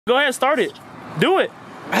Go ahead, start it. Do it.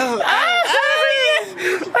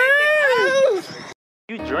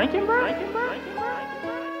 You drinking, bro?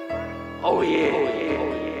 Oh yeah.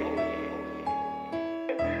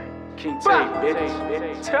 King Tay, bitch.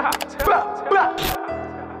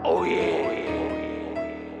 Oh yeah.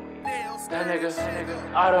 That nigga,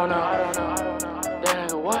 I don't know. That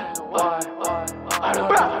nigga, what? Why? I don't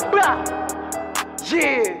know.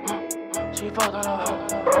 Yeah. She fucking up.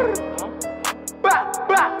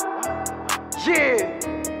 Yeah.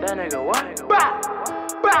 That nigga, what?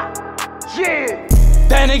 Yeah.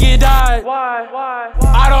 That nigga died. Why?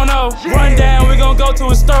 I don't know. Yeah. Run down, we gon' go to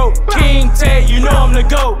his throat. King Tay, you know I'm the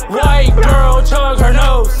GOAT. White girl, chug her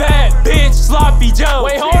nose. Fat bitch, sloppy Joe.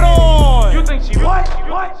 Wait, hold on. You think she what?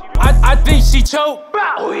 I think she choke.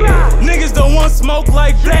 Oh yeah. Niggas don't want smoke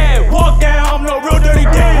like that. Walk down, I'm no real dirty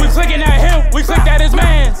dad. We clicking at him, we clicked at his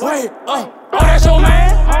man. Wait, oh, that's your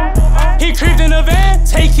man? He creeped in the van,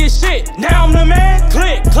 take his shit. Now I'm the man.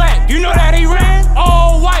 Click, clack, you know that he ran.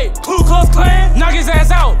 All white, Ku Klux Klan. Knock his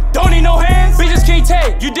ass out, don't need no hands. Bitches King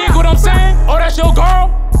Tay, you dig what I'm saying? Oh, that's your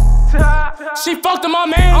girl? She fucked with my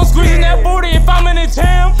man. I'm squeezing that 40 if I'm in the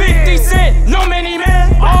jam. 50 cent, no mini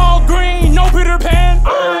man. All green, no Peter Pan.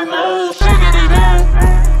 Oh, shiggity man.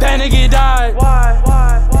 That nigga died. Why?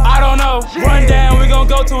 I don't know. Run down, we gon'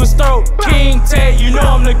 go to his throat. King Tay, you know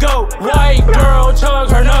I'm the GOAT. White girl, chug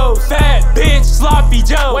her nose. Fat bitch, sloppy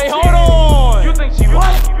Joe. Wait, hold on. You think she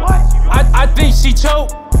what? I think she choke.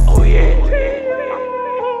 Oh yeah.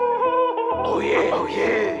 Oh yeah. Oh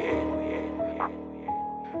yeah.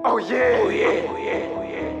 Oh yeah. Oh yeah.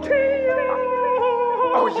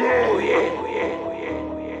 Oh yeah. Oh yeah.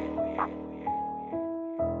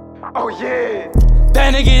 Oh yeah.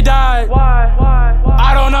 That nigga died. Why?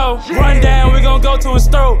 I don't know. Yeah. Run down, we gon' go to his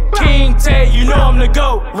throat. King Tay, you know I'm the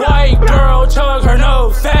GOAT. White girl, chug her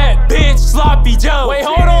nose. Fat bitch, sloppy Joe. Wait,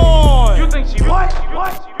 hold on. You think she what?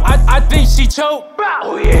 I think she choke.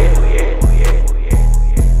 Oh yeah.